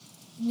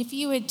And if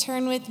you would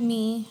turn with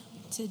me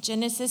to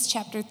Genesis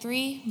chapter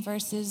 3,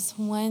 verses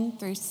 1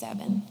 through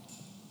 7.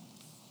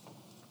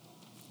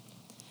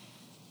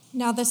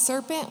 Now the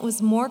serpent was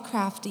more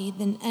crafty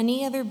than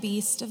any other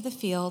beast of the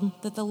field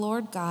that the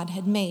Lord God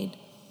had made.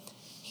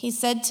 He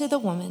said to the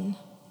woman,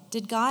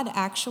 "Did God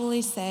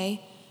actually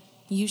say,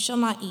 'You shall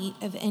not eat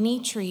of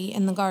any tree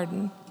in the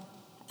garden'?"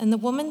 And the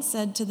woman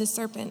said to the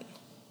serpent,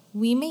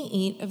 "We may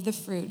eat of the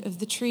fruit of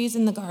the trees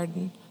in the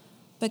garden.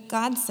 But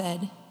God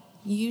said,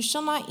 'You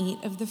shall not eat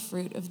of the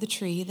fruit of the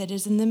tree that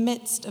is in the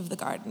midst of the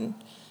garden,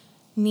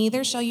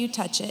 neither shall you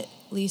touch it,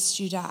 lest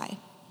you die.'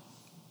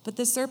 But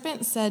the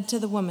serpent said to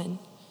the woman,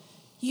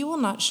 'You will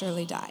not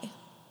surely die,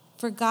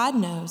 for God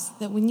knows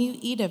that when you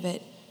eat of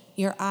it,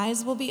 your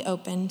eyes will be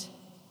opened,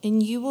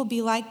 and you will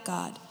be like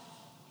God,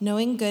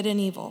 knowing good and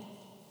evil.'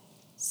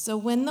 So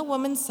when the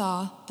woman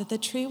saw that the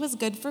tree was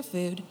good for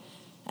food,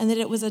 and that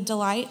it was a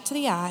delight to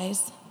the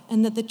eyes,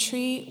 and that the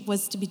tree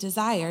was to be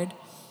desired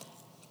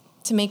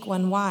to make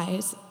one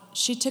wise,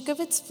 she took of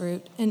its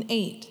fruit and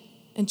ate,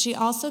 and she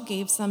also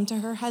gave some to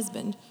her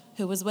husband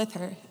who was with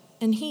her,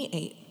 and he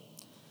ate.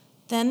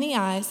 Then the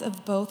eyes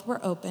of both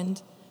were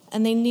opened,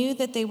 and they knew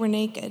that they were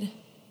naked,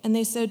 and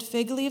they sewed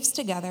fig leaves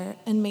together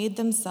and made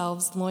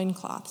themselves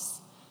loincloths.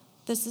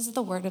 This is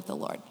the word of the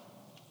Lord.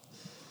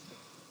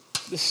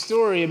 The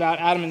story about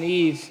Adam and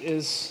Eve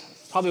is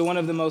probably one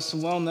of the most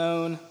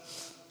well-known,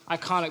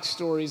 iconic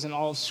stories in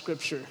all of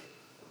Scripture.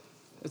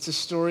 It's a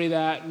story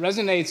that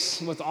resonates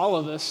with all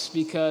of us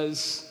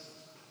because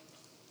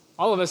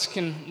all of us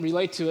can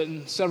relate to it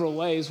in several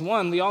ways.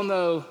 One, we all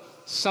know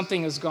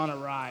something has gone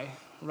awry,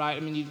 right?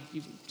 I mean,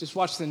 you just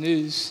watch the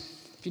news.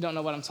 If you don't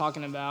know what I'm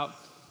talking about,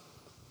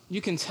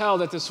 you can tell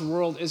that this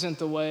world isn't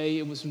the way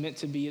it was meant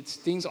to be.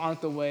 Things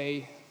aren't the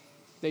way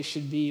they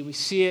should be. We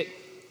see it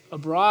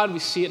abroad. We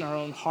see it in our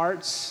own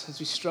hearts as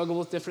we struggle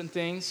with different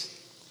things.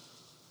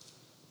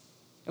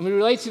 And we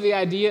relate to the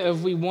idea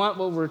of we want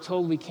what we're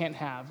told we can't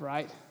have,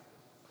 right?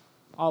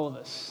 All of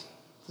us.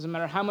 Doesn't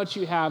matter how much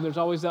you have, there's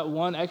always that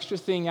one extra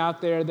thing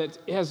out there that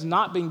has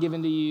not been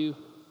given to you,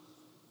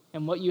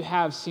 and what you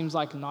have seems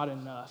like not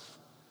enough.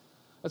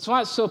 That's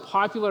why it's so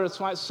popular, that's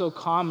why it's so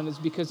common, is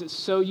because it's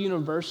so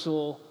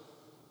universal,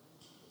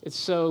 it's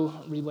so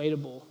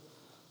relatable.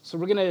 So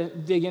we're going to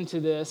dig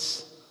into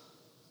this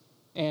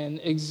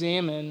and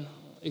examine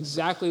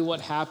exactly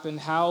what happened,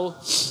 how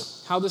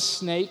the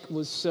snake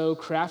was so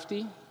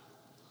crafty,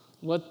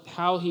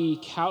 how he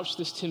couched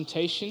this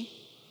temptation.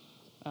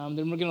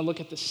 Then we're going to look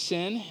at the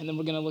sin, and then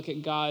we're going to look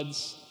at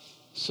God's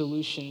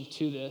solution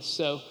to this.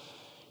 So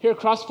here at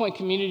Crosspoint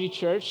Community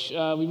Church,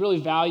 we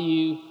really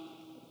value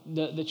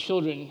the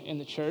children in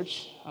the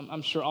church.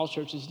 I'm sure all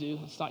churches do.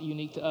 It's not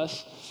unique to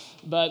us.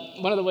 But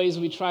one of the ways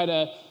we try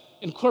to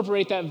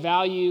incorporate that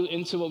value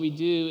into what we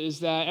do is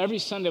that every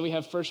Sunday we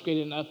have first grade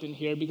and up in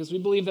here because we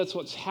believe that's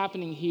what's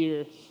happening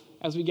here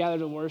as we gather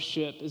to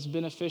worship is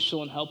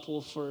beneficial and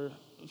helpful for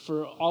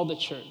all the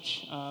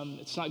church.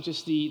 It's not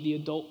just the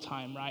adult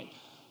time, right?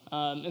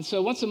 And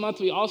so once a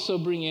month we also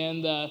bring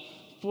in the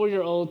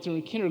 4-year-old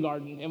through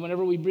kindergarten. And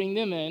whenever we bring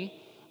them in,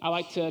 I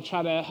like to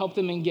try to help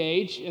them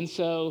engage. And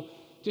so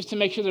just to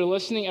make sure they're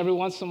listening, every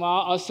once in a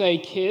while I'll say,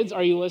 "Kids,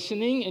 are you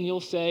listening?" And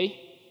you'll say,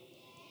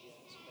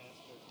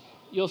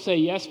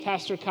 "Yes,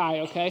 Pastor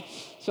Kai," okay?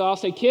 So I'll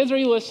say, "Kids, are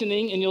you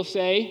listening?" And you'll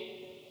say,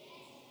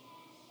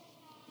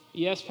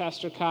 "Yes,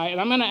 Pastor Kai." And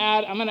I'm gonna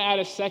add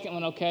a second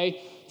one, okay?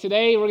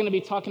 Today we're gonna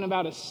be talking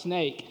about a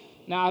snake.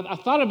 Now I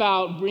thought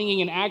about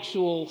bringing an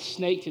actual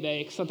snake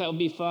today because I thought that would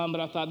be fun,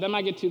 but I thought that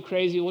might get too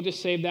crazy. We'll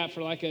just save that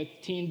for like a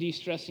teen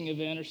de-stressing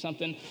event or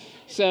something.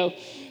 So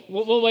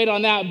we'll wait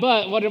on that.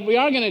 But what we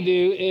are gonna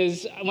do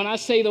is when I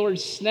say the word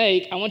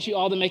snake, I want you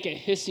all to make a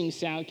hissing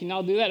sound. Can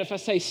y'all do that? If I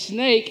say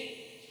snake,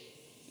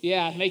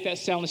 yeah, make that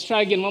sound. Let's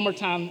try again one more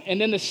time.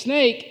 And then the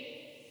snake,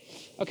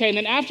 okay, and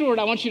then afterward,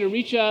 I want you to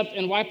reach up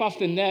and wipe off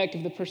the neck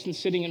of the person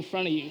sitting in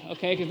front of you,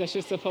 okay, because that's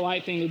just a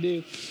polite thing to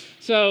do.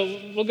 So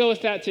we'll go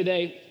with that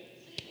today.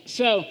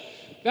 So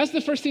that's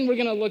the first thing we're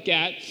going to look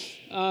at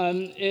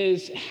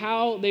is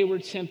how they were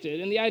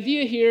tempted. And the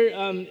idea here,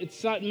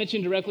 it's not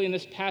mentioned directly in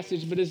this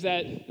passage, but is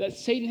that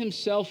Satan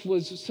himself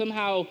was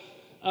somehow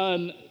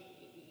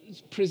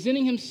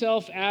presenting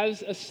himself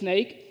as a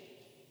snake,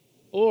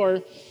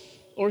 or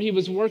he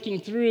was working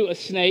through a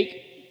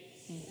snake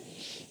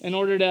in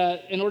order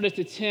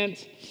to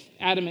tempt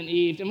Adam and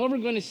Eve. And what we're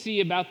going to see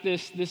about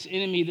this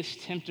enemy, this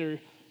tempter,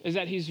 is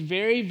that he's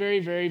very, very,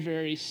 very,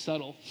 very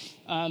subtle.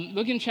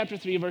 Look in chapter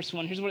 3, verse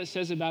 1. Here's what it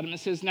says about him. It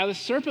says, "Now the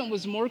serpent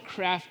was more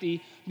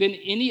crafty than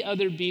any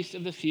other beast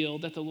of the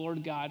field that the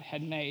Lord God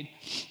had made."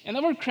 And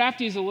the word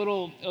crafty is a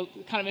little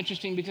kind of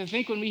interesting because I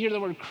think when we hear the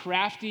word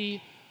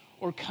crafty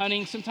or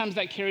cunning, sometimes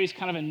that carries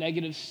kind of a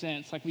negative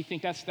sense. Like we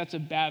think that's a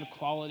bad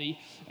quality.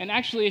 And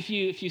actually, if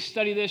you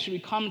study this or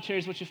read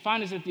commentaries, what you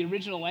find is that the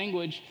original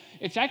language,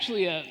 it's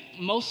actually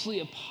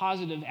mostly a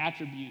positive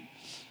attribute.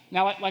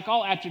 Now, like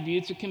all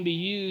attributes, it can be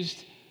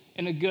used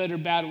in a good or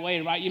bad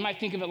way, right? You might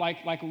think of it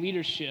like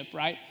leadership,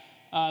 right?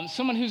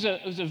 Someone who's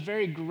a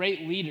very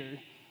great leader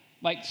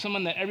like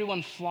someone that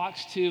everyone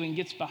flocks to and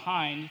gets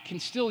behind, can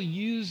still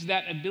use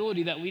that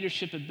ability, that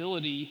leadership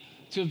ability,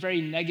 to a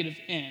very negative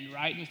end,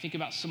 right? And you think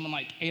about someone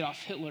like Adolf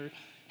Hitler,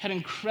 had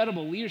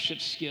incredible leadership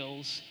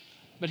skills,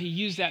 but he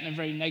used that in a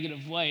very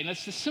negative way. And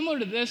it's similar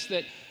to this,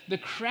 that the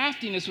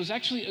craftiness was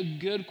actually a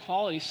good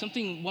quality,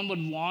 something one would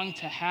long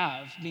to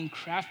have, being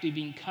crafty,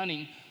 being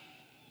cunning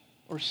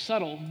or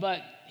subtle,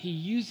 but he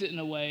used it in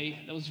a way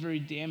that was very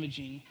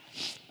damaging.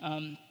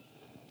 And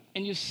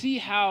you see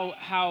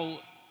how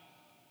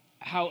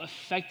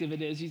effective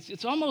it is.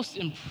 It's almost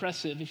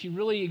impressive if you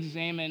really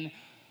examine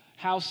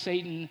how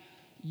Satan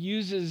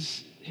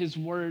uses his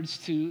words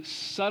to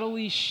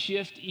subtly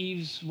shift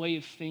Eve's way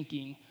of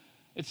thinking.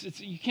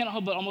 You can't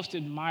help but almost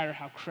admire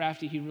how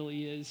crafty he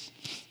really is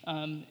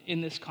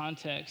in this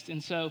context.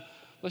 And so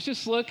let's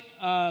just look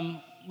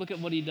at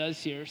what he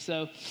does here.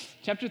 So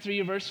chapter 3,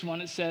 verse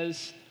 1, it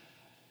says,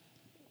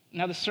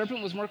 "Now the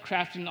serpent was more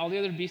crafty than all the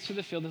other beasts of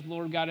the field that the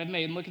Lord God had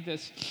made." And look at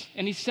this.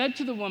 "And he said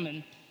to the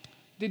woman,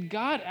 'Did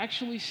God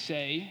actually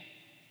say,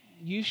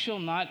 you shall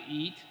not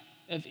eat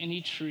of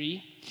any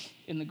tree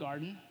in the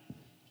garden?'"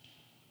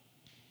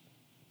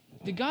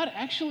 Did God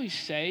actually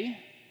say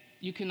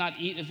you cannot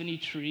eat of any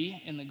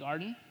tree in the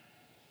garden?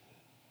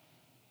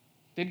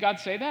 Did God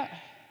say that?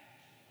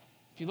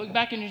 If you look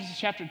back into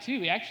chapter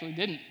 2, he actually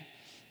didn't.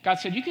 God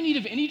said, you can eat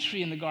of any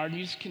tree in the garden,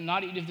 you just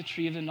cannot eat of the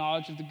tree of the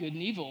knowledge of the good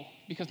and evil,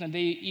 because on the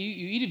day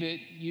you eat of it,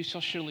 you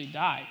shall surely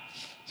die.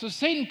 So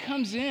Satan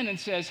comes in and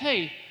says,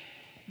 hey,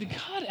 did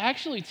God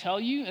actually tell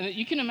you? And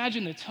you can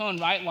imagine the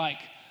tone, right? Like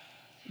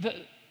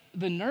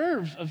the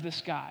nerve of this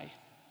guy.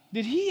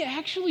 Did he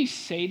actually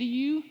say to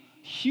you,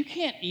 you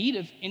can't eat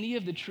of any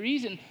of the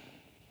trees? And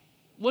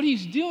what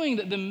he's doing,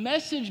 the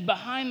message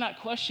behind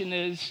that question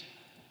is,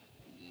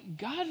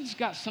 God has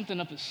got something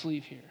up his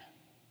sleeve here.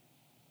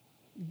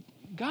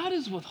 God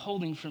is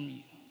withholding from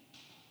you.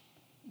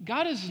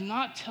 God is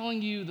not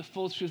telling you the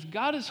full truth.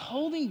 God is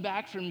holding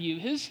back from you.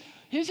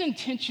 His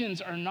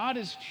intentions are not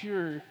as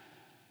pure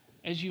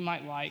as you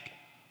might like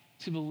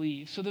to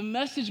believe. So the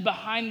message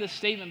behind the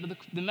statement, but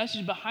the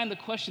message behind the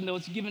question, though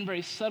it's given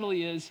very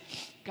subtly, is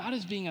God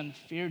is being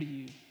unfair to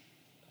you.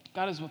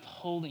 God is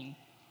withholding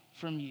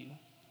from you.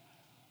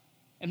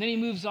 And then he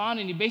moves on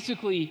and he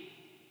basically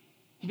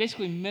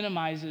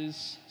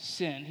minimizes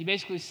sin. He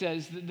basically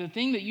says the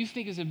thing that you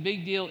think is a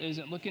big deal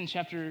isn't. Look in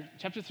chapter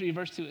 3,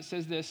 verse 2, it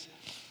says this,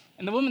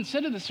 "And the woman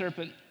said to the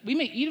serpent, we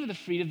may eat of the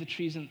fruit of the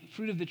trees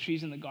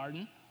in the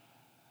garden.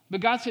 But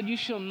God said, you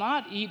shall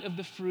not eat of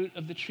the fruit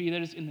of the tree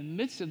that is in the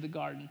midst of the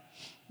garden,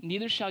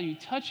 neither shall you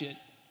touch it,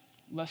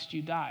 lest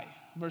you die."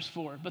 Verse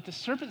 4, "But the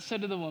serpent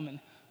said to the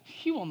woman,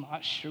 you will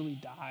not surely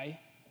die."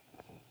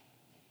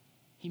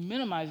 He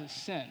minimizes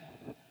sin.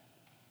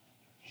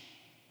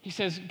 He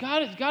says,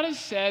 God has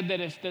said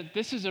that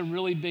this is a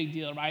really big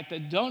deal, right?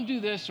 That don't do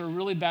this or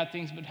really bad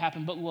things would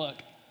happen. But look,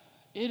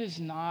 it is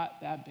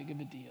not that big of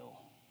a deal.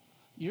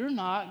 You're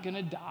not going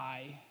to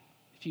die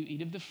if you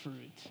eat of the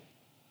fruit.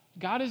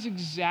 God is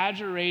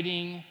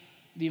exaggerating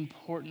the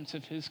importance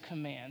of his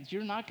commands.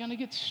 You're not going to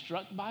get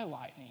struck by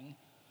lightning.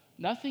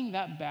 Nothing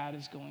that bad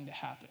is going to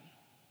happen.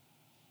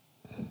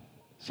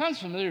 Sounds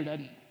familiar,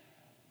 doesn't it?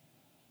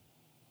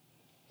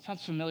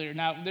 Sounds familiar.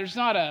 Now,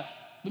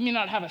 we may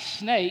not have a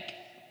snake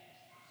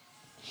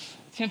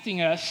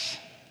tempting us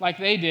like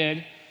they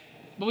did,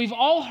 but we've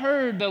all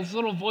heard those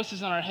little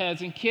voices in our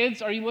heads. And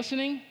kids, are you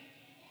listening?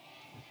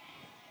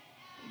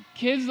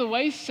 Kids, the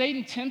way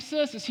Satan tempts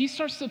us is he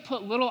starts to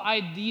put little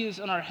ideas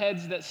in our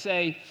heads that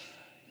say,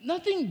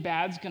 nothing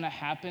bad's going to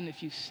happen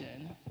if you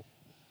sin.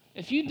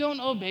 If you don't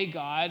obey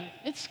God,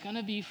 it's going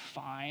to be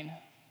fine.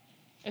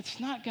 It's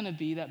not going to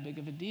be that big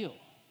of a deal.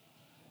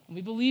 And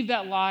we believe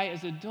that lie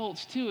as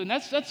adults too. And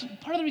that's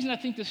part of the reason I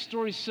think this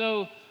story is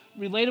so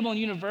relatable and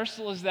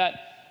universal, is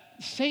that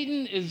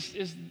Satan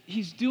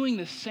he's doing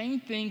the same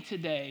thing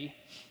today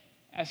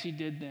as he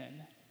did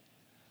then.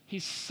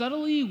 He's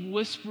subtly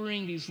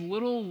whispering these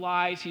little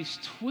lies. He's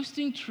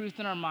twisting truth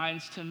in our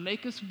minds to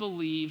make us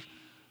believe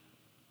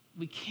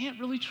we can't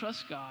really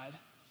trust God,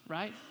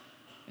 right?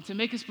 And to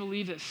make us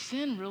believe that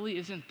sin really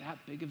isn't that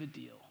big of a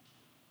deal.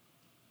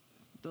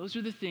 Those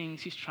are the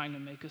things he's trying to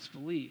make us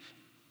believe.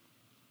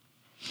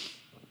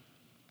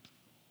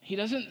 He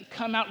doesn't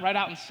come out right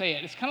out and say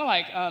it. It's kind of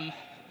like,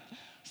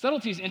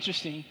 subtlety is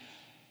interesting.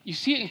 You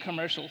see it in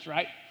commercials,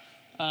 right?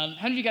 How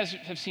many of you guys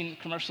have seen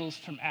commercials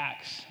from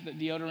Axe, the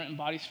deodorant and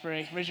body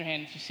spray? Raise your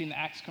hand if you've seen the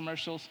Axe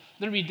commercials.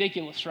 They're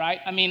ridiculous, right?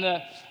 I mean,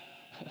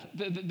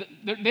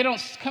 they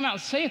don't come out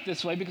and say it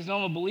this way because no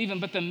one will believe them,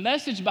 but the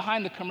message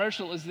behind the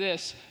commercial is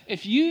this: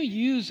 if you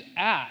use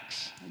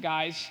Axe,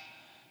 guys,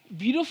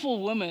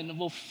 beautiful women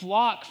will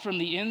flock from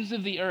the ends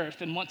of the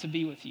earth and want to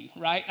be with you,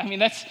 right? I mean,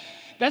 that's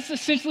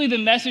essentially the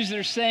message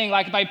they're saying.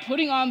 Like, by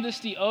putting on this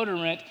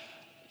deodorant,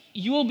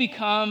 you will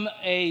become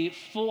a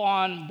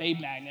full-on babe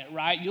magnet,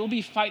 right? You'll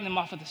be fighting them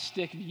off with a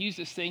stick if you use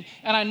this thing.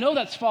 And I know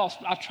that's false.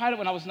 I tried it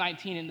when I was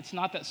 19, and it's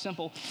not that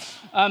simple.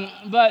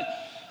 But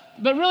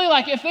But really,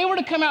 like, if they were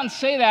to come out and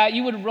say that,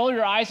 you would roll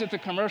your eyes at the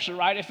commercial,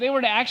 right? If they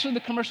were to actually, the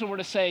commercial were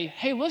to say,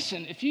 hey,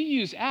 listen, if you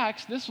use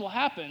Axe, this will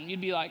happen,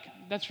 you'd be like,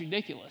 that's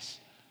ridiculous.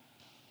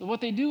 But what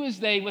they do is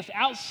they,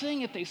 without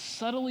saying it, they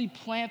subtly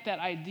plant that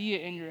idea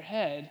in your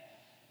head,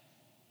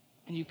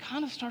 and you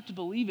kind of start to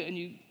believe it, and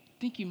you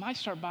think you might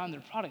start buying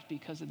their product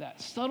because of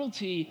that.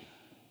 Subtlety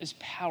is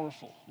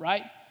powerful,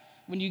 right?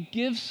 When you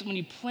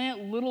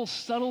plant little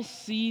subtle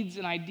seeds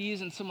and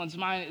ideas in someone's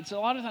mind, it's a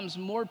lot of times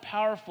more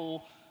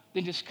powerful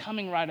than just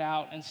coming right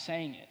out and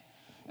saying it.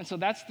 And so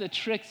that's the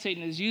trick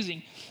Satan is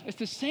using. It's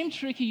the same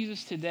trick he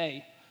uses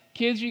today.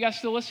 Kids, are you guys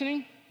still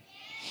listening?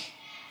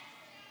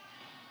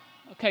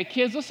 Okay,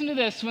 kids, listen to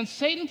this. When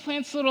Satan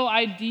plants little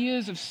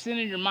ideas of sin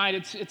in your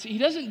mind, he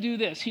doesn't do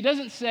this. He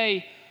doesn't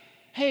say,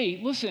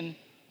 hey, listen,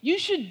 you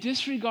should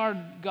disregard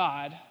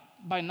God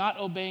by not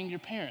obeying your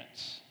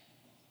parents.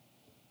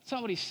 That's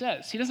not what he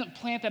says. He doesn't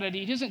plant that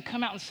idea. He doesn't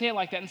come out and say it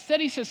like that. Instead,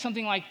 he says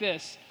something like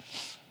this.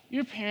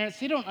 Your parents,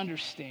 they don't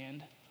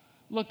understand.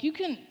 Look, you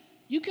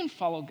can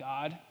follow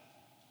God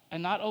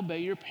and not obey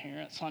your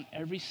parents on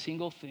every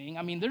single thing.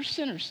 I mean, they're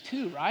sinners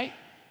too, right?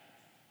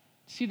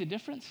 See the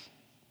difference?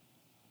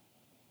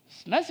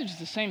 This message is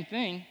the same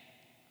thing.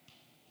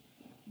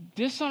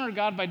 Dishonor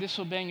God by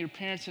disobeying your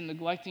parents and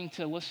neglecting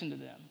to listen to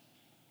them.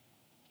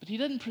 But he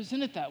doesn't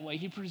present it that way.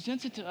 He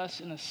presents it to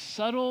us in a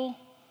subtle,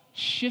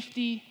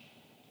 shifty,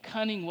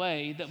 cunning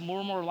way that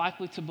we're more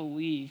likely to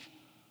believe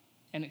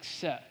and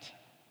accept.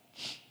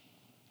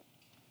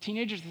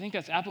 Teenagers, I think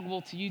that's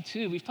applicable to you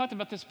too. We've talked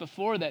about this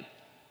before, that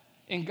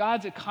in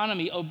God's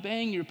economy,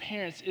 obeying your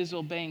parents is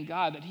obeying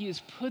God, that he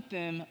has put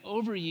them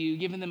over you,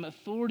 given them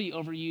authority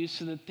over you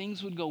so that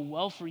things would go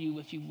well for you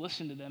if you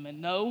listen to them.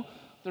 And no,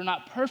 they're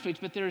not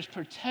perfect, but there is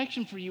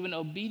protection for you in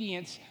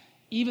obedience,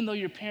 even though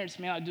your parents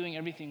may not be doing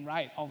everything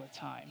right all the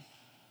time.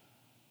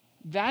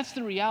 That's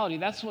the reality.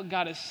 That's what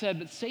God has said.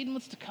 But Satan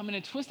wants to come in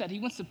and twist that. He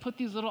wants to put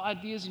these little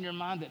ideas in your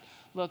mind that,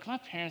 look, my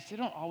parents, they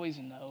don't always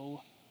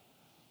know.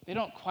 They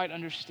don't quite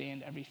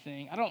understand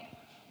everything.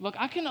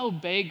 I can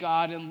obey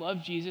God and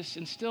love Jesus,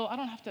 and still, I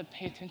don't have to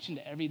pay attention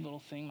to every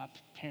little thing my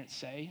parents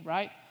say,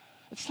 right?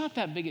 It's not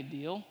that big a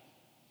deal.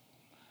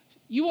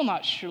 You will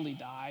not surely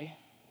die.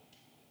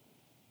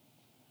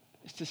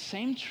 It's the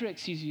same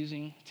tricks he's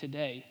using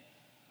today.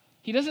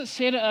 He doesn't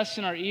say to us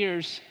in our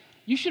ears,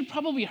 you should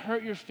probably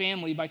hurt your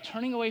family by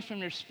turning away from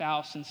your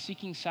spouse and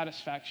seeking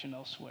satisfaction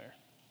elsewhere.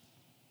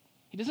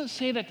 He doesn't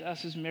say that to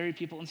us as married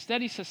people.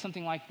 Instead, he says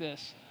something like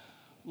this.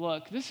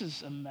 Look, this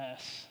is a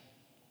mess.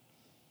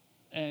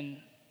 And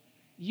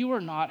you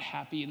are not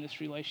happy in this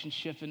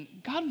relationship. And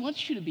God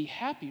wants you to be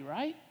happy,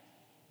 right?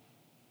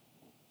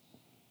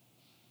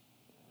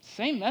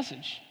 Same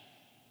message.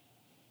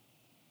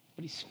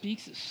 But he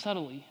speaks it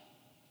subtly,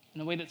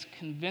 in a way that's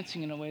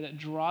convincing, in a way that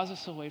draws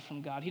us away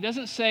from God. He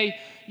doesn't say,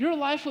 your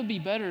life would be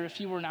better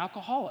if you were an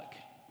alcoholic.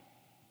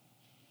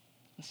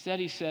 Instead,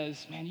 he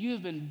says, man, you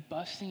have been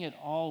busting it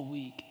all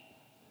week.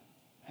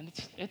 And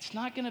it's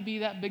not going to be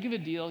that big of a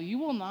deal. You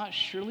will not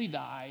surely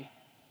die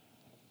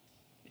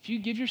if you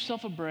give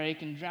yourself a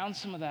break and drown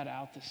some of that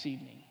out this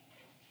evening.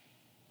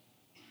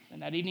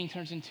 And that evening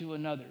turns into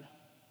another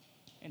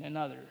and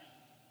another.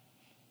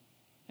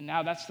 And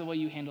now that's the way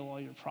you handle all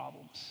your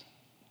problems.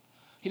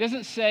 He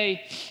doesn't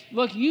say,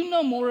 look, you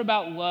know more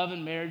about love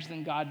and marriage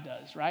than God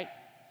does, right?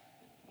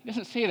 He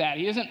doesn't say that.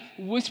 He doesn't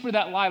whisper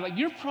that lie, like,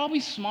 you're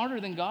probably smarter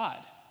than God.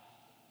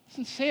 He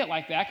doesn't say it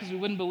like that because we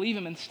wouldn't believe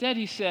him. Instead,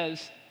 he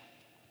says,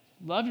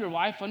 love your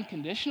wife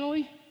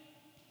unconditionally?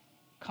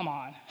 Come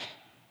on.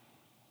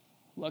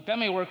 Look, that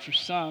may work for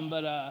some,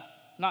 but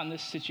not in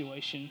this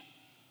situation.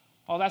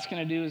 All that's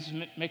going to do is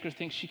make her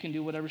think she can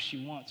do whatever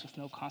she wants with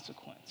no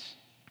consequence.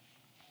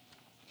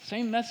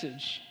 Same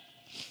message,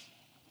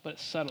 but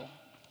it's subtle.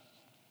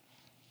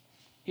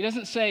 He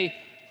doesn't say,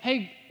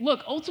 hey,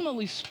 look,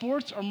 ultimately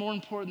sports are more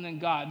important than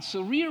God,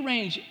 so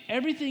rearrange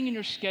everything in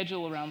your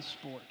schedule around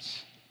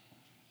sports.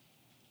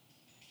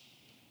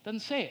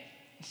 Doesn't say it.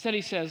 Instead,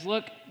 he says,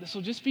 look, this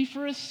will just be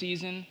for a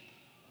season.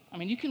 I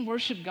mean, you can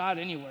worship God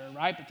anywhere,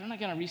 right? But they're not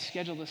going to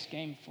reschedule this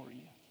game for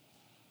you.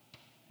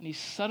 And he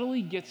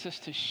subtly gets us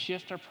to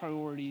shift our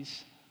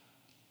priorities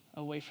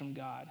away from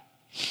God.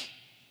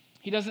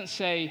 He doesn't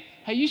say,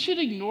 hey, you should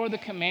ignore the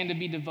command to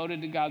be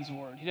devoted to God's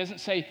word. He doesn't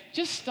say,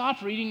 just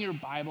stop reading your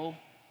Bible.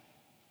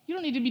 You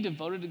don't need to be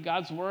devoted to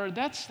God's word.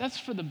 That's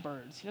for the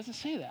birds. He doesn't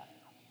say that.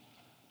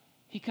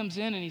 He comes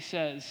in and he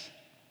says,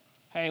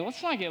 hey,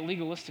 let's not get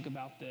legalistic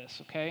about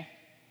this, okay?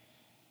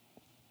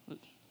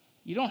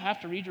 You don't have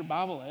to read your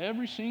Bible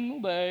every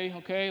single day,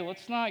 okay?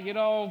 Let's not get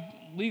all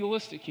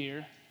legalistic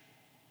here.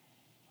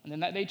 And then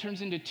that day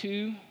turns into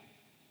 2,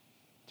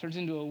 turns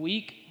into a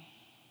week,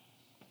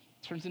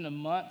 turns into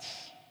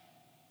months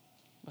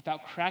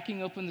without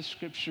cracking open the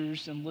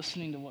scriptures and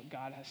listening to what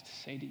God has to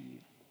say to you.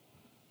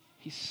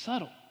 He's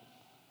subtle.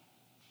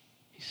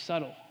 He's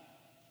subtle.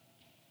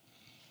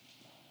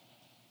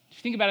 If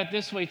you think about it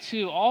this way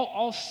too,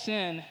 all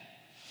sin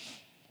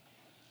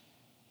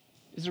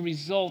is a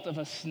result of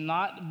us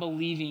not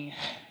believing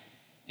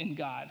in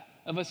God.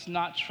 of us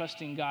not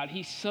trusting God.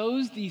 He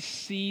sows these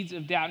seeds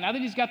of doubt. Now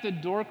that he's got the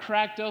door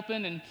cracked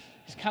open and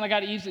he's kind of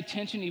got Eve's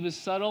attention, he was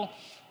subtle,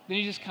 then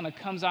he just kind of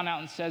comes on out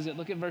and says it.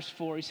 Look at verse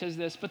 4. He says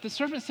this, "But the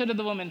serpent said to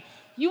the woman,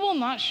 'You will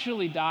not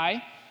surely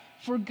die,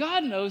 for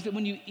God knows that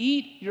when you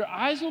eat, your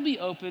eyes will be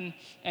open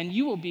and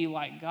you will be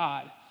like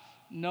God,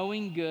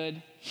 knowing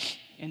good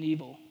and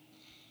evil.'"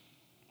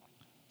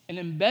 And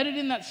embedded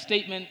in that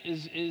statement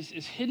is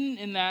hidden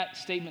in that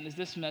statement is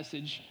this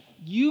message: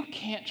 you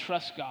can't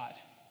trust God.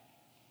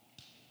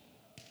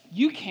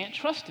 You can't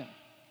trust him.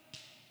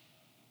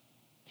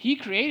 He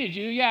created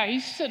you. Yeah,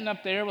 he's sitting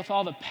up there with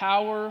all the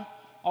power,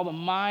 all the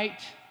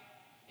might.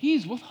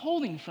 He's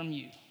withholding from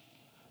you.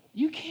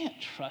 You can't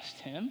trust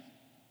him.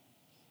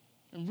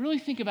 And really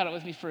think about it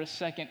with me for a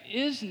second.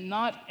 Is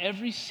not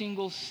every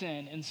single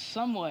sin in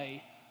some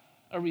way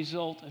a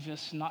result of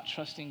us not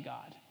trusting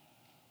God?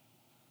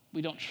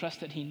 We don't trust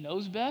that he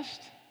knows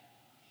best.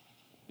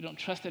 We don't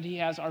trust that he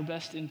has our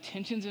best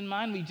intentions in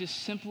mind. We just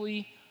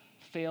simply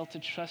fail to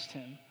trust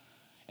him.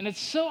 And it's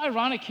so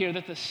ironic here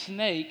that the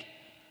snake,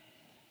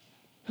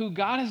 who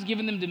God has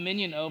given them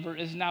dominion over,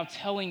 is now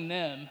telling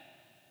them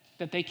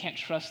that they can't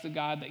trust the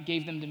God that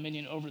gave them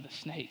dominion over the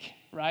snake,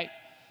 right?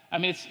 I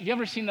mean, have you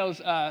ever seen those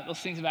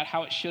things about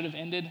how it should have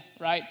ended,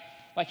 right?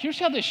 Like, here's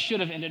how this should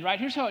have ended, right?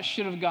 Here's how it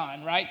should have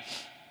gone, right?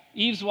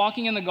 Eve's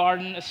walking in the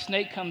garden. A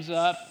snake comes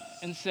up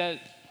and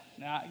said,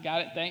 "Nah,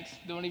 got it, thanks.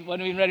 Wasn't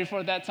even ready for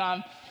it that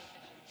time."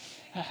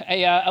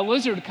 A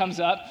lizard comes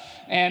up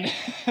and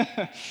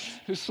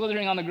who's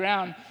slithering on the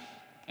ground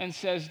and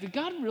says, "Did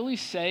God really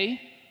say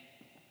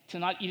to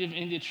not eat of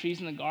any of the trees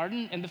in the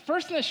garden?" And the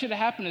first thing that should have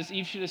happened is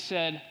Eve should have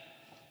said,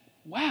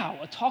 "Wow,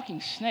 a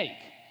talking snake,"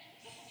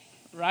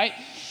 right?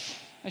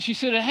 And she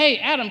said, "Hey,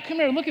 Adam, come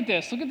here, look at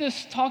this. Look at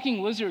this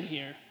talking lizard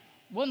here.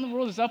 What in the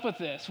world is up with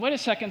this? Wait a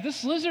second,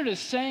 this lizard is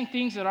saying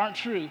things that aren't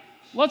true.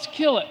 Let's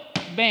kill it."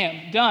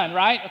 Bam, done,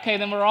 right? Okay,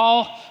 then we're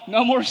all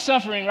no more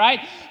suffering, right?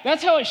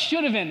 That's how it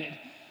should have ended.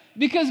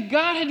 Because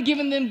God had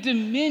given them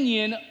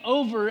dominion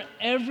over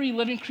every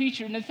living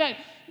creature. And in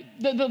fact,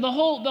 the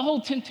whole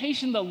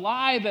temptation, the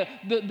lie,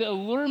 the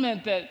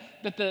allurement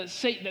that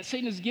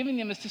Satan is giving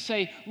them is to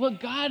say, look,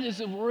 God is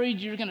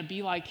worried you're going to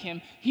be like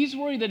him. He's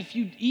worried that if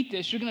you eat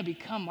this, you're going to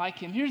become like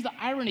him. Here's the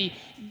irony.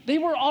 They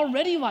were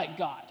already like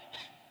God,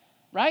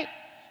 right?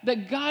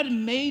 That God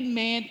made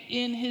man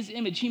in his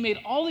image. He made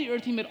all the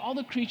earth, he made all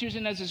the creatures,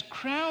 and as his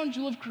crown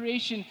jewel of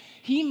creation,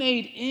 he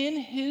made in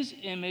his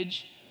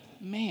image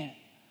man.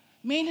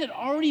 Man had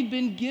already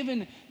been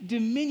given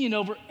dominion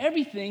over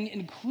everything,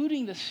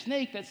 including the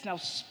snake that's now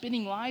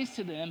spinning lies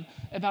to them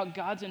about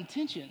God's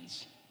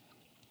intentions.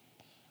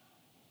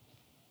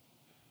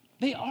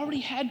 They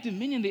already had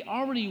dominion. They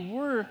already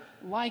were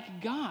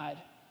like God.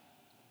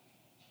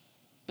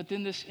 But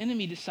then this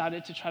enemy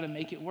decided to try to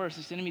make it worse.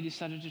 This enemy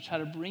decided to try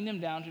to bring them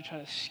down, to try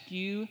to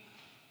skew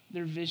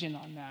their vision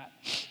on that.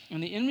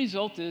 And the end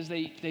result is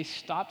they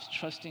stopped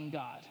trusting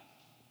God.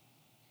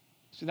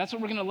 So that's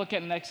what we're going to look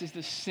at next, is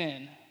the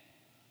sin.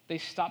 They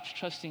stopped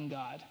trusting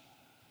God.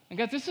 And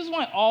guys, this is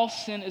why all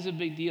sin is a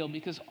big deal,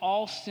 because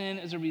all sin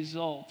is a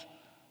result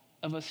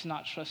of us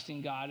not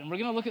trusting God. And we're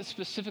going to look at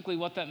specifically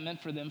what that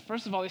meant for them.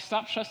 First of all, they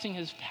stopped trusting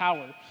his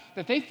power.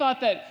 That they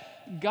thought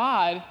that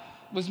God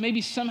was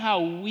maybe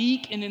somehow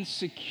weak and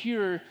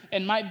insecure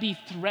and might be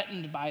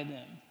threatened by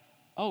them.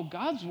 Oh,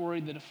 God's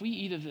worried that if we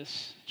eat of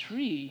this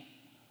tree,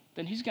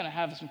 then he's going to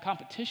have some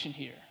competition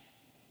here.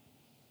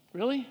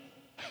 Really?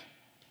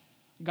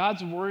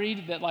 God's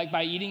worried that, like,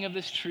 by eating of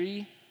this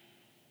tree,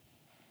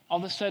 all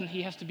of a sudden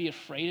he has to be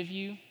afraid of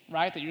you,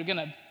 right? That you're going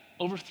to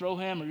overthrow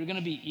him or you're going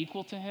to be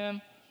equal to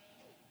him.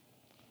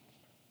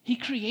 He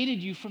created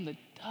you from the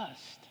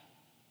dust.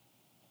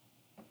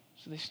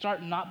 So they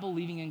start not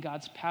believing in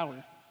God's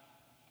power.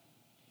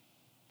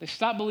 They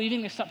stop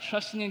believing, they stop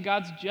trusting in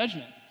God's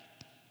judgment.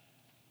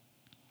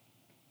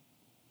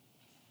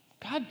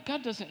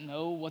 God doesn't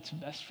know what's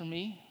best for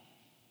me.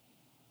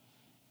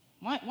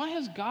 Why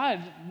has God,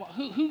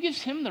 who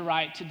gives him the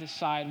right to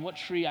decide what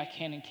tree I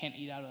can and can't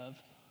eat out of?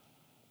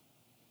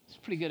 It's a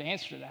pretty good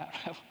answer to that,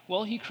 right?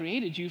 Well, he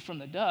created you from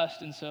the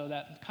dust, and so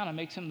that kind of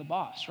makes him the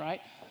boss,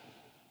 right?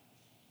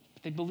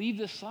 But they believe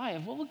this lie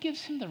of, well, what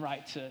gives him the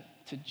right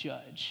to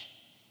judge?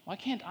 Why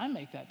can't I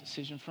make that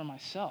decision for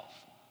myself?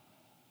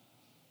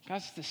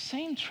 Guys, it's the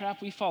same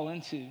trap we fall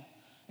into.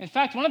 In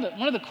fact, one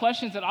of the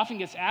questions that often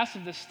gets asked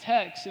of this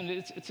text, and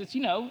it's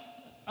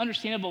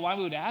understandable why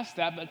we would ask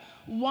that, but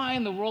why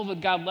in the world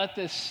would God let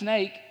this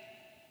snake,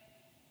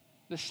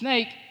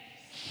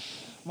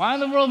 why in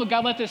the world would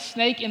God let this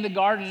snake in the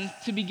garden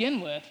to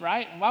begin with,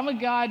 right? Why would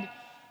God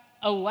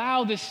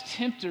allow this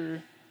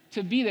tempter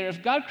to be there?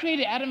 If God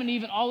created Adam and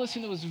Eve and all this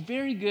and it was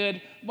very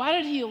good, why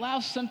did he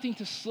allow something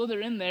to slither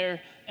in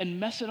there and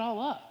mess it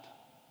all up?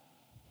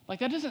 Like,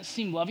 that doesn't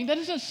seem loving. That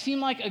doesn't seem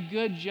like a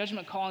good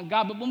judgment call on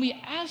God. But when we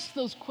ask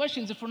those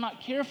questions, if we're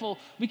not careful,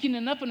 we can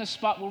end up in a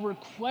spot where we're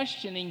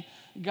questioning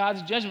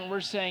God's judgment.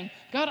 We're saying,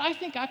 God, I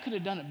think I could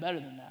have done it better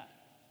than that.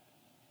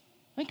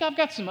 I think I've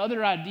got some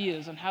other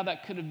ideas on how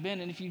that could have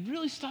been. And if you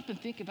really stop and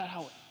think about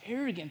how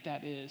arrogant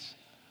that is,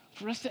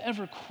 for us to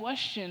ever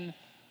question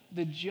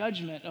the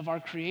judgment of our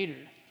Creator.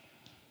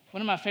 One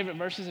of my favorite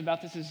verses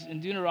about this is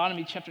in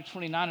Deuteronomy chapter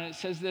 29, and it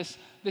says this: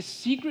 "The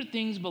secret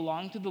things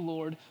belong to the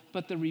Lord,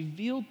 but the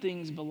revealed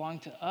things belong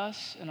to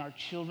us and our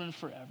children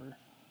forever."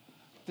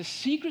 The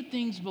secret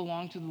things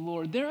belong to the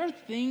Lord. There are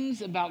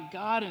things about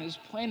God and his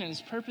plan and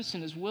his purpose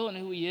and his will and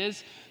who he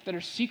is that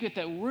are secret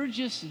that we're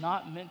just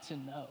not meant to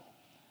know.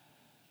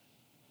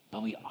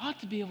 But we ought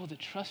to be able to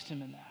trust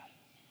him in that.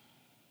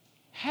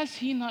 Has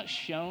he not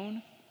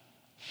shown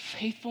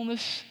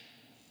faithfulness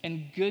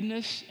and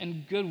goodness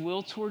and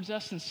goodwill towards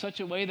us in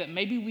such a way that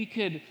maybe we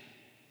could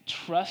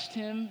trust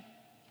him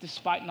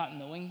despite not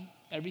knowing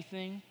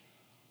everything,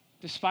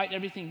 despite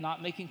everything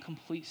not making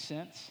complete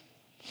sense?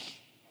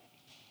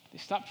 They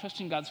stopped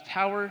trusting God's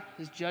power,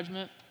 his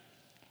judgment.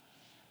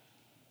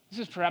 This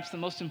is perhaps the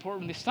most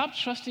important. They stopped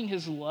trusting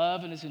his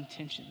love and his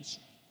intentions.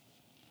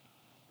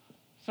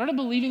 Started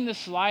believing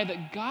this lie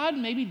that God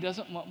maybe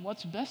doesn't want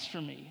what's best for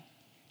me,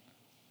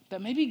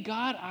 that maybe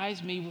God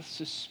eyes me with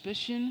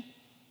suspicion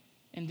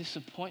and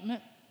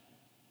disappointment.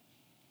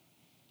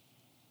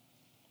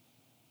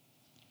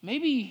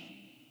 Maybe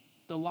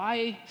the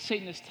lie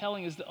Satan is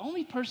telling is the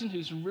only person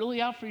who's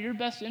really out for your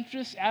best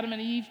interest, Adam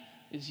and Eve,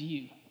 is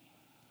you.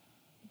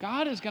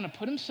 God is going to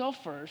put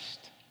himself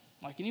first,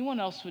 like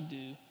anyone else would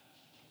do.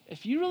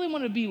 If you really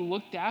want to be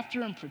looked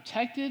after and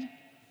protected,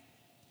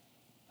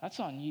 that's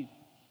on you.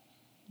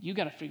 You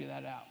got to figure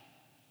that out.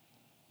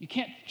 You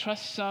can't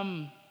trust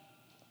some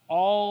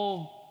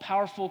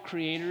all-powerful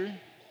creator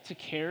to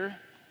care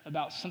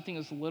about something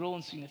as little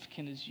and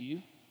significant as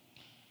you.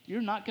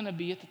 You're not going to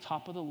be at the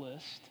top of the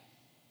list.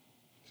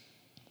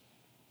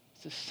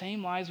 It's the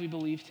same lies we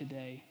believe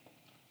today.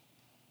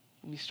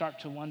 When we start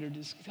to wonder,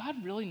 does God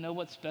really know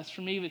what's best for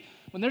me? But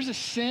when there's a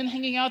sin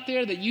hanging out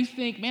there that you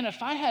think, man,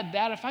 if I had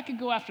that, if I could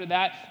go after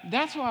that,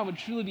 that's where I would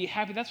truly be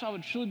happy. That's where I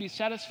would truly be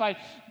satisfied.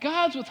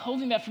 God's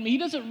withholding that from me. He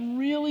doesn't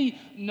really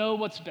know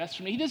what's best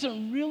for me. He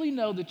doesn't really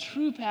know the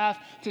true path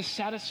to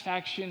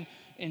satisfaction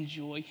and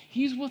joy.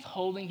 He's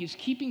withholding. He's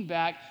keeping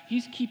back.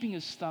 He's keeping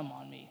his thumb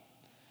on me.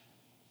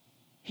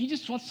 He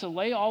just wants to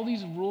lay all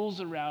these rules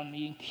around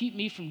me and keep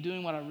me from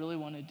doing what I really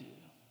want to do.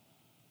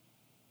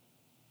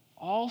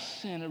 All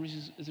sin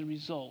is a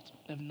result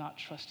of not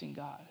trusting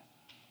God,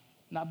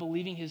 not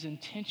believing his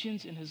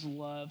intentions and his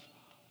love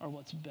are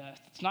what's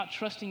best. It's not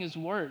trusting his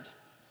word.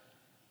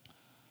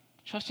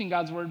 Trusting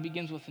God's word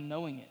begins with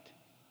knowing it.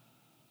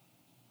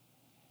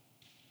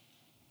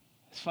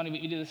 It's funny,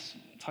 we do this,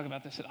 talk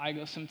about this at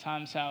IGO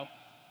sometimes, how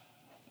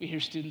we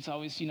hear students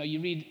always, you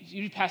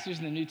read passages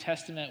in the New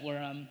Testament where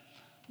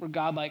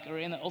God, or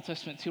in the Old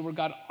Testament too, where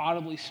God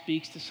audibly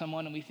speaks to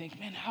someone, and we think,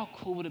 man, how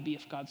cool would it be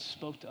if God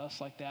spoke to us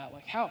like that?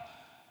 Like, how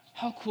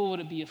cool would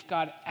it be if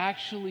God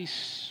actually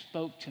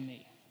spoke to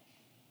me?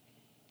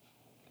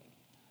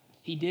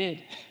 He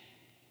did.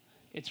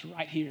 It's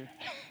right here.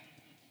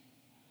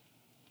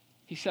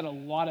 He said a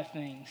lot of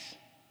things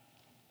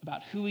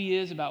about who he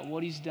is, about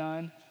what he's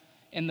done.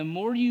 And the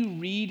more you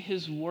read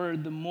his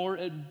word, the more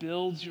it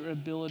builds your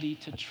ability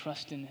to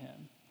trust in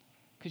him.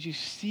 Because you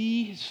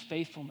see his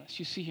faithfulness.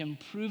 You see him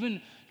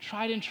proven,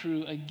 tried and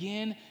true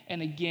again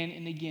and again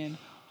and again,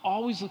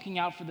 always looking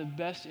out for the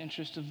best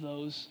interest of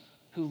those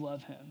who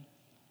love him.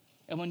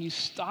 And when you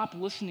stop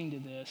listening to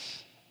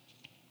this,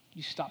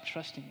 you stop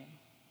trusting him.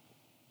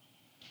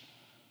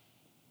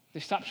 They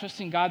stop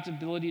trusting God's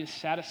ability to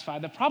satisfy.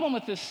 The problem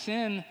with this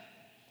sin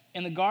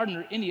in the garden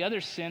or any other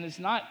sin is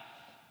not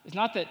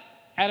that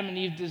Adam and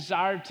Eve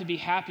desired to be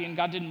happy and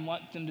God didn't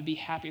want them to be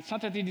happy. It's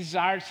not that they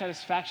desired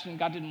satisfaction and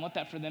God didn't want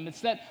that for them.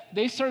 It's that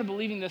they started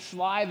believing this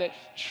lie that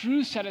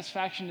true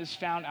satisfaction is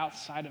found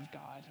outside of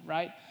God,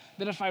 right?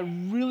 That if I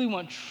really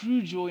want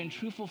true joy and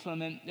true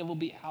fulfillment, it will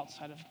be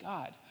outside of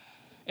God.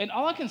 And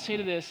all I can say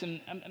to this, and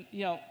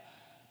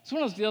it's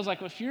one of those deals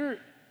like if you're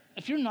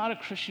not a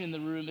Christian in the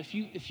room,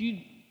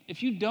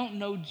 if you don't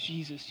know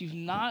Jesus, you've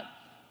not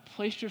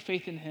placed your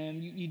faith in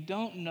him, you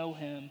don't know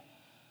him,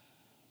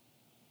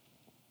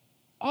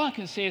 all I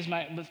can say is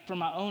from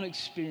my own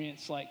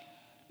experience,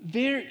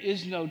 there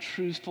is no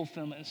true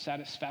fulfillment and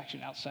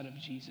satisfaction outside of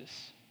Jesus,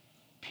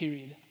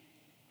 period.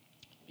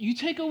 You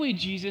take away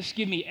Jesus,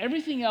 give me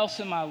everything else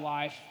in my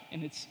life,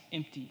 and it's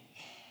empty.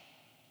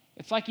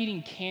 It's like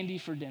eating candy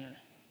for dinner.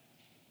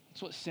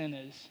 That's what sin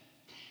is.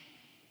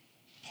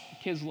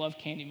 Kids love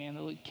candy, man.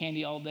 They eat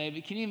candy all day.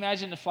 But can you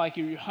imagine if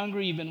you're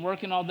hungry, you've been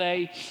working all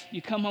day, you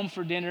come home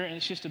for dinner, and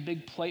it's just a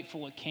big plate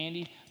full of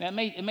candy? Now,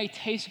 it may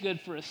taste good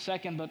for a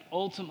second, but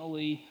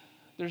ultimately,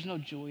 there's no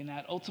joy in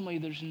that. Ultimately,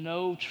 there's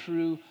no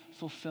true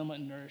fulfillment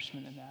and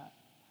nourishment in that.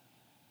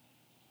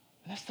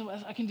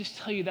 I can just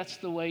tell you that's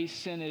the way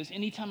sin is.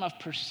 Anytime I've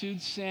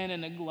pursued sin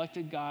and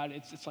neglected God,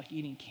 it's like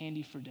eating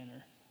candy for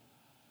dinner.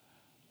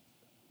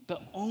 The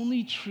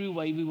only true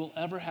way we will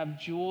ever have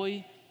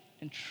joy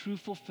and true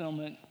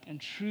fulfillment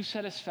and true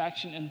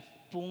satisfaction and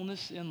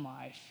fullness in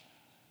life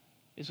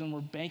is when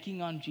we're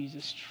banking on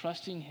Jesus,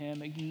 trusting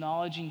him,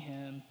 acknowledging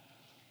him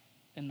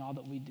in all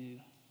that we do.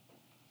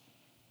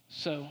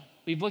 So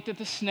we've looked at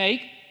the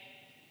snake.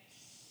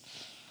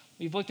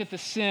 We've looked at the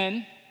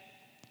sin.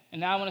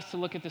 And now I want us to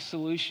look at the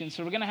solution.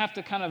 So we're going to have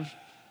to kind of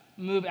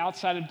move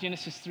outside of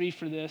Genesis 3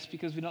 for this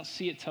because we don't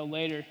see it till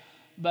later.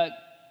 But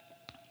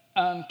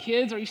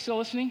kids, are you still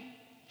listening?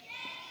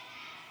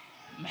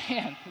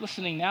 Man,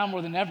 listening now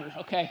more than ever.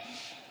 Okay.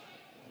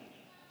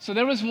 So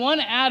there was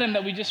one Adam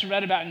that we just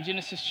read about in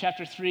Genesis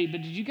chapter 3,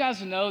 but did you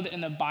guys know that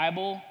in the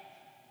Bible,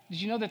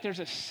 did you know that there's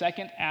a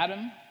second Adam?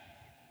 Did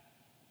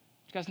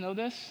you guys know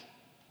this?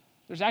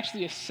 There's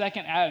actually a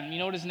second Adam. You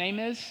know what his name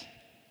is?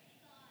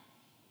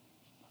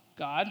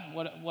 God.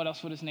 What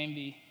else would his name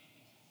be?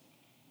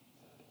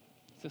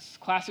 It's this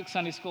classic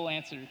Sunday school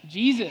answer.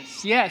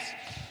 Jesus, yes.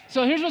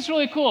 So here's what's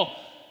really cool.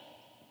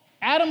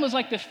 Adam was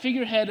like the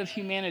figurehead of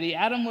humanity.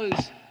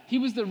 He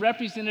was the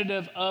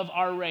representative of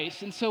our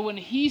race. And so when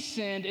he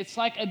sinned, it's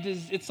like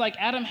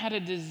Adam had a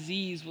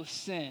disease with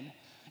sin.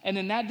 And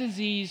then that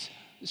disease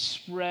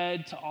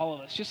spread to all of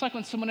us. Just like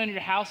when someone in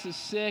your house is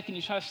sick and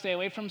you try to stay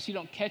away from them so you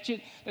don't catch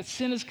it, that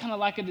sin is kind of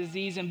like a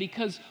disease. And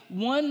because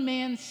one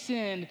man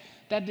sinned,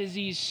 that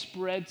disease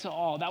spread to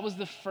all. That was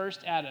the first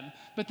Adam.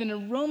 But then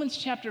in Romans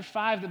chapter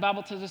 5, the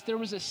Bible tells us there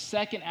was a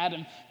second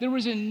Adam. There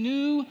was a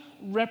new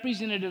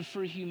representative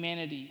for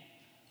humanity.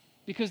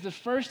 Because the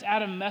first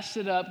Adam messed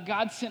it up,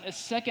 God sent a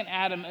second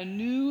Adam, a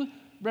new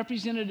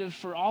representative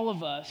for all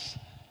of us.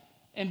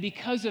 And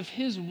because of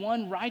his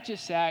one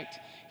righteous act,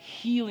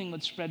 healing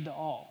would spread to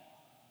all.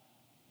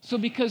 So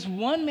because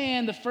one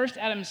man, the first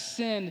Adam,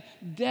 sinned,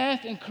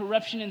 death and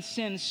corruption and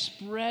sin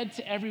spread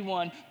to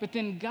everyone. But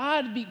then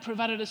God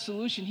provided a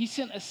solution. He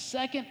sent a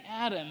second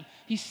Adam.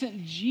 He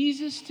sent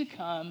Jesus to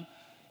come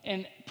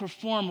and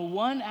perform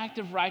one act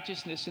of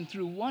righteousness. And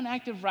through one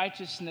act of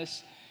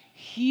righteousness,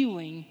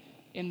 healing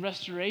and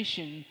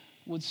restoration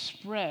would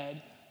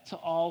spread to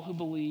all who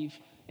believe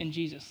in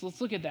Jesus. Let's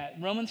look at that.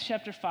 Romans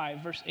chapter 5,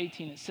 verse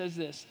 18, it says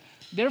this: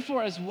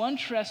 "Therefore, as one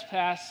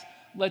trespass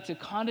led to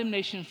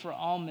condemnation for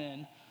all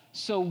men,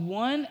 so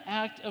one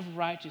act of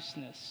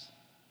righteousness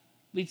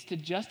leads to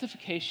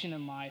justification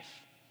and life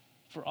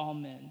for all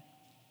men.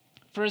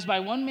 For as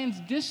by one man's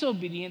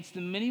disobedience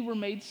the many were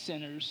made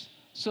sinners,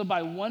 so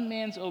by one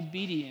man's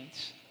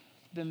obedience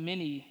the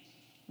many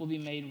will be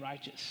made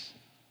righteous."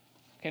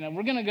 Okay, now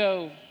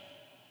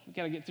we've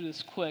got to get through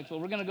this quick,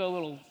 but we're going to go a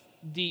little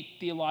deep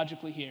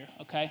theologically here,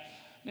 okay?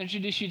 I'm going to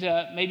introduce you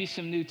to maybe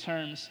some new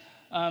terms.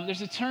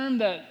 There's a term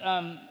that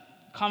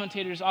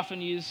commentators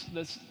often use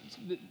that's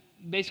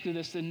basically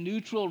the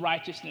neutral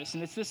righteousness,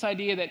 and it's this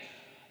idea that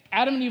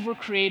Adam and Eve were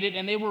created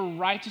and they were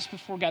righteous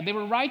before God. They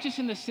were righteous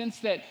in the sense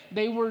that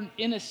they were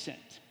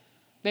innocent.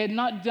 They had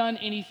not done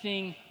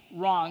anything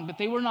wrong, but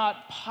they were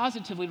not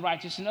positively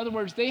righteous. In other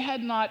words, they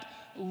had not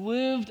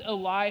lived a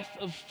life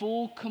of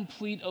full,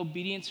 complete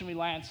obedience and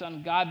reliance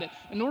on God.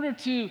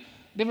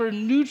 They were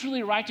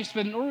neutrally righteous,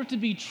 but in order to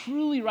be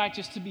truly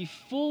righteous, to be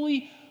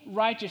fully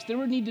righteous, there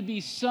would need to be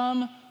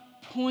some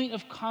point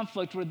of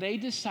conflict where they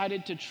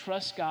decided to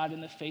trust God in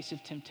the face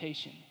of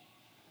temptation.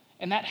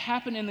 And that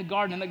happened in the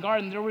garden. In the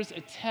garden, there was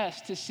a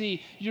test to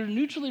see, you're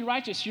neutrally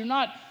righteous. You're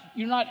not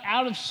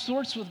out of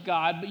sorts with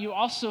God, but you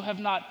also have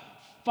not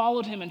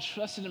followed him and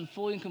trusted him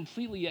fully and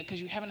completely yet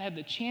because you haven't had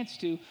the chance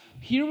to.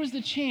 Here was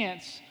the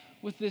chance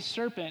with this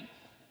serpent,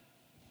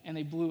 and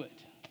they blew it.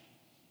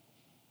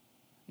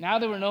 Now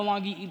they were no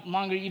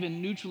longer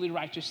even neutrally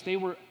righteous. They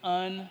were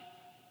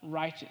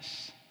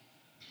unrighteous.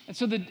 And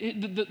so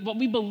what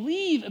we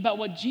believe about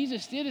what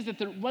Jesus did is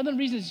that one of the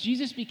reasons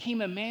Jesus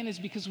became a man is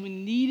because we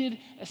needed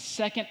a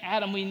second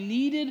Adam. We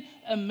needed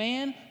a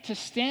man to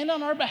stand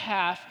on our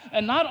behalf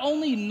and not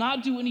only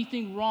not do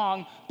anything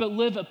wrong, but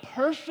live a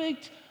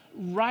perfect,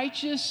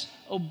 righteous,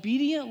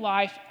 obedient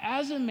life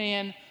as a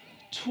man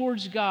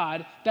towards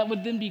God that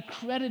would then be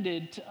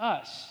credited to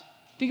us.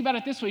 Think about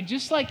it this way.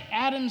 Just like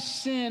Adam's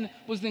sin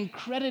was then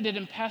credited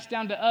and passed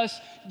down to us,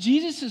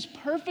 Jesus'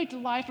 perfect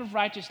life of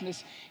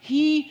righteousness,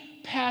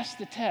 he passed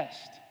the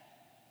test.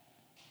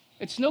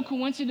 It's no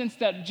coincidence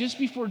that just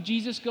before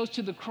Jesus goes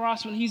to the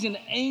cross, when he's in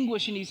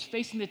anguish and he's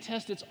facing the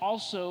test, it's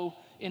also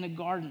in a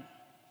garden.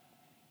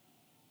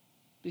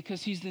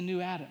 Because he's the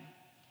new Adam.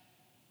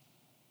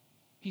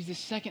 He's the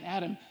second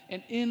Adam.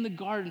 And in the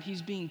garden,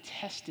 he's being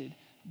tested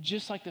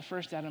just like the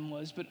first Adam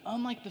was. But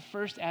unlike the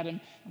first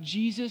Adam,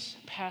 Jesus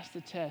passed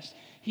the test.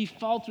 He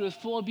followed through with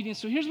full obedience.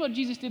 So here's what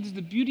Jesus did. Is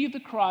the beauty of the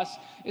cross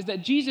is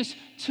that Jesus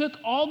took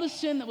all the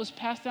sin that was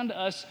passed down to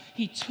us.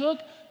 He took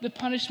the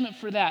punishment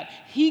for that.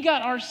 He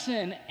got our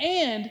sin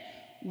and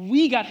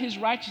we got his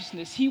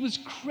righteousness. He was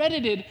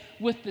credited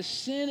with the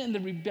sin and the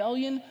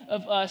rebellion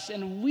of us,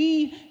 and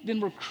we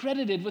then were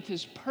credited with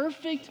his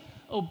perfect,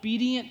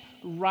 obedient,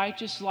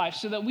 righteous life,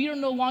 so that we are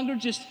no longer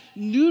just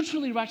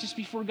neutrally righteous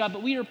before God,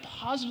 but we are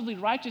positively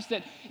righteous,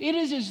 that it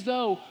is as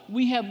though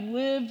we have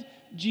lived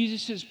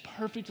Jesus'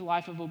 perfect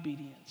life of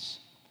obedience,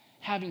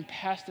 having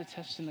passed the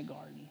test in the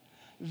garden.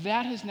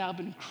 That has now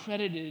been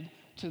credited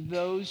to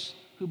those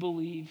who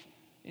believe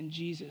in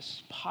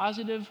Jesus.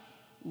 Positive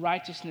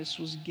righteousness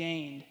was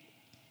gained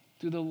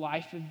through the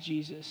life of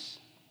Jesus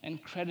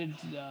and credited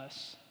to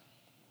us.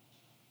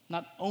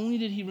 Not only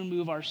did he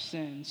remove our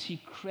sins, he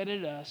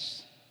credited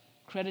us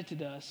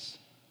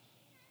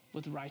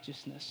with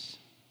righteousness?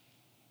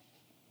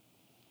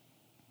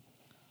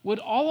 Would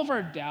all of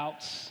our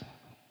doubts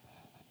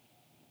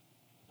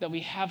that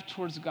we have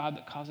towards God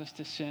that cause us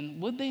to sin,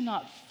 would they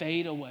not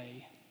fade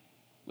away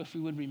if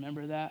we would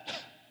remember that?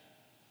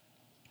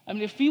 I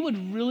mean, if we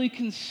would really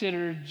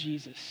consider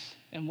Jesus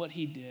and what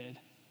he did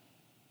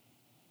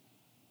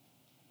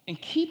and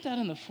keep that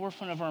in the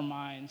forefront of our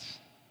minds,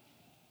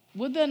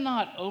 would that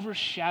not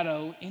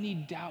overshadow any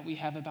doubt we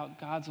have about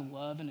God's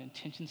love and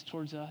intentions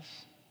towards us,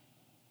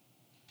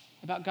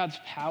 about God's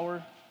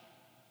power,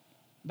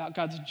 about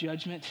God's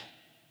judgment?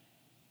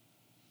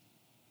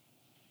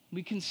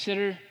 We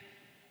consider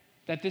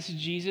that this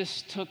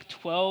Jesus took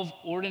 12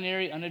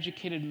 ordinary,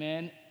 uneducated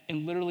men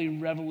and literally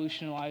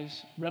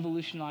revolutionized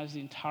the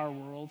entire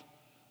world.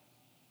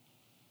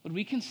 Would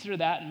we consider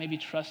that and maybe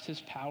trust his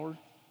power?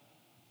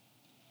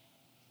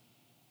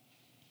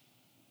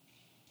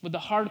 Would the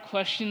hard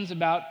questions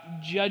about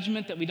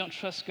judgment that we don't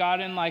trust God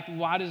in, like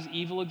why does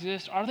evil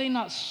exist, are they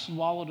not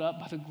swallowed up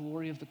by the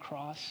glory of the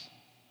cross?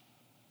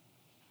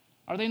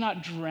 Are they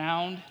not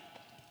drowned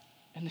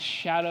in the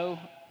shadow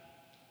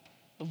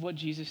of what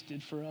Jesus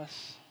did for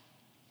us?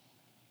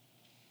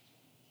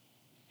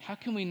 How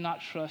can we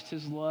not trust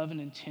his love and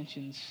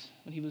intentions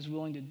when he was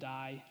willing to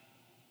die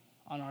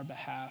on our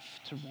behalf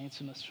to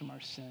ransom us from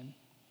our sin?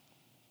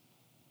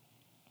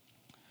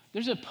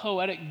 There's a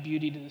poetic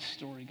beauty to this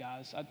story,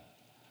 guys.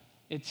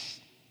 It's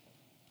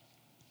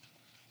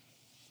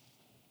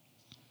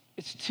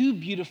too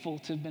beautiful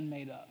to have been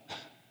made up.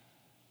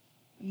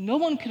 No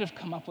one could have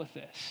come up with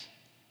this.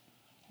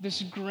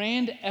 This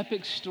grand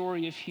epic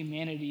story of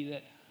humanity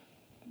that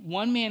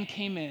one man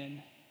came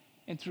in,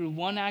 and through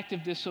one act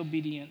of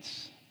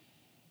disobedience,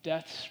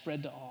 death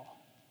spread to all.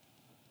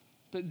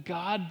 But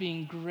God,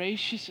 being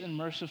gracious and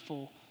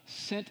merciful,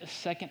 sent a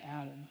second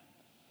Adam,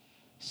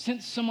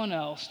 sent someone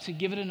else to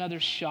give it another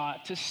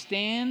shot, to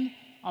stand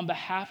on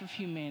behalf of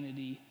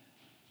humanity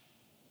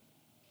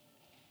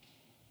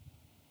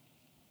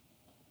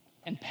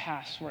and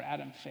pass where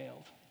Adam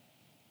failed.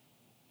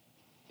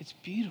 It's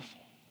beautiful.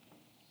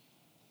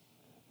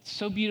 It's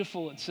so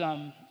beautiful. It's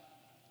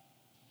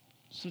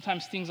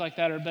sometimes things like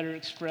that are better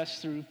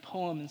expressed through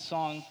poem and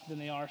song than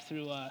they are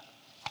through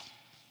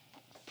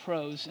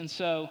prose. And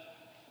so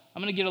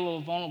I'm going to get a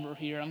little vulnerable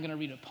here. I'm going to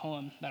read a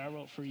poem that I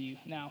wrote for you.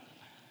 Now,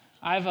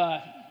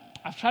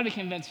 I've tried to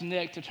convince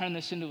Nick to turn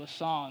this into a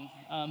song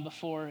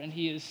before, and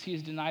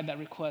he's denied that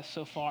request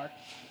so far.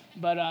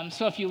 But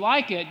so if you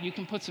like it, you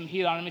can put some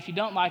heat on him. If you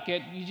don't like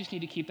it, you just need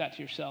to keep that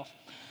to yourself.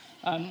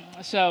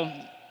 So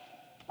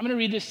I'm going to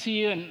read this to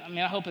you, and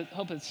I hope it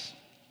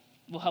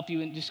will help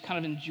you and just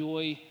kind of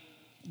enjoy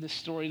this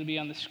story to be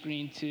on the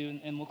screen too,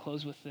 and we'll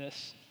close with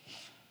this.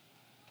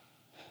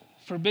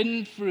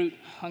 Forbidden fruit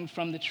hung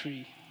from the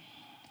tree.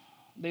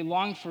 They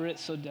longed for it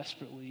so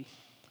desperately.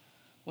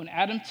 When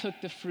Adam took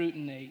the fruit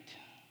and ate,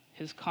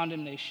 his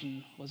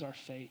condemnation was our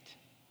fate.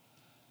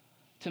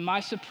 To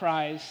my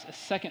surprise, a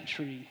second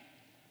tree,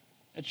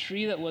 a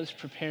tree that was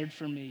prepared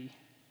for me,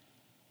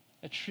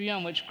 a tree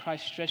on which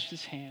Christ stretched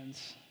his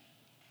hands,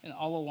 and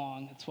all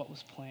along, it's what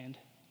was planned.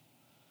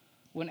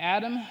 When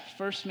Adam,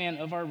 first man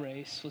of our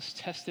race, was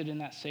tested in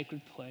that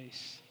sacred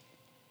place,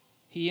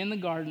 he in the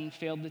garden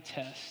failed the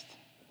test,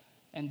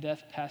 and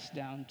death passed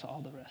down to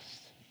all the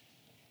rest.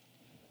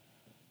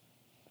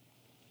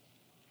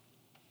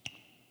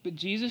 But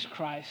Jesus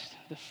Christ,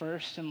 the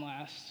first and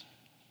last,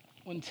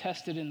 when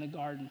tested in the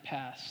garden,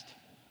 passed,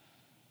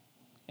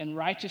 and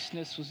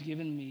righteousness was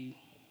given me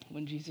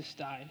when Jesus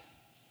died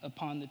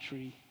upon the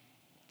tree.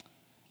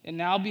 And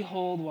now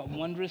behold, what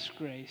wondrous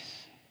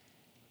grace.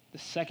 The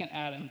second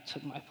Adam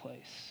took my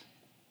place.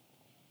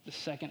 The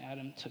second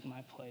Adam took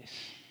my place.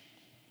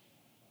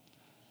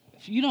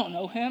 If you don't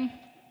know him,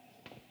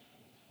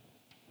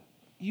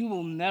 you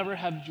will never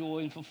have joy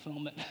and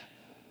fulfillment.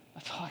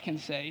 That's all I can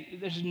say.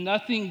 There's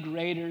nothing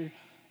greater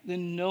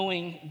than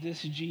knowing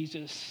this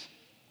Jesus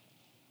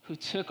who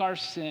took our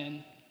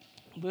sin,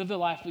 lived the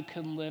life we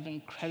couldn't live,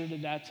 and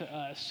credited that to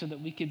us so that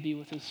we could be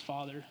with his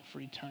Father for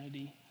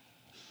eternity.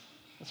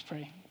 Let's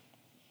pray.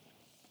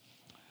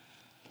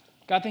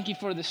 God, thank you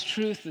for this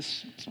truth,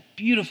 this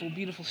beautiful,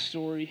 beautiful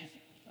story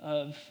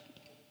of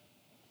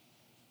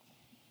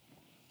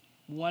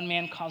one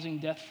man causing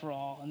death for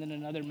all, and then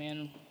another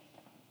man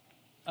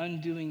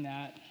undoing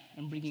that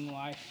and bringing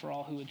life for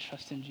all who would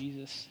trust in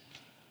Jesus.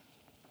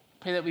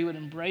 Pray that we would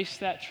embrace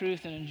that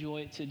truth and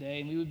enjoy it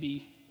today, and we would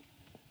be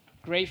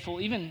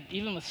grateful, even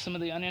with some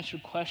of the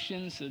unanswered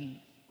questions and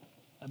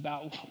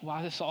about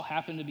why this all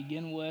happened to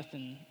begin with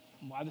and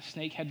why the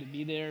snake had to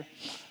be there.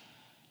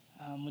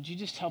 Would you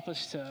just help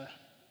us to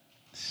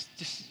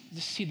just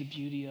see the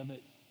beauty of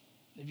it,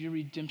 of your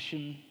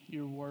redemption,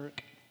 your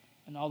work,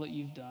 and all that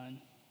you've done.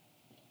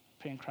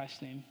 Pray in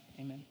Christ's name,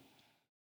 amen.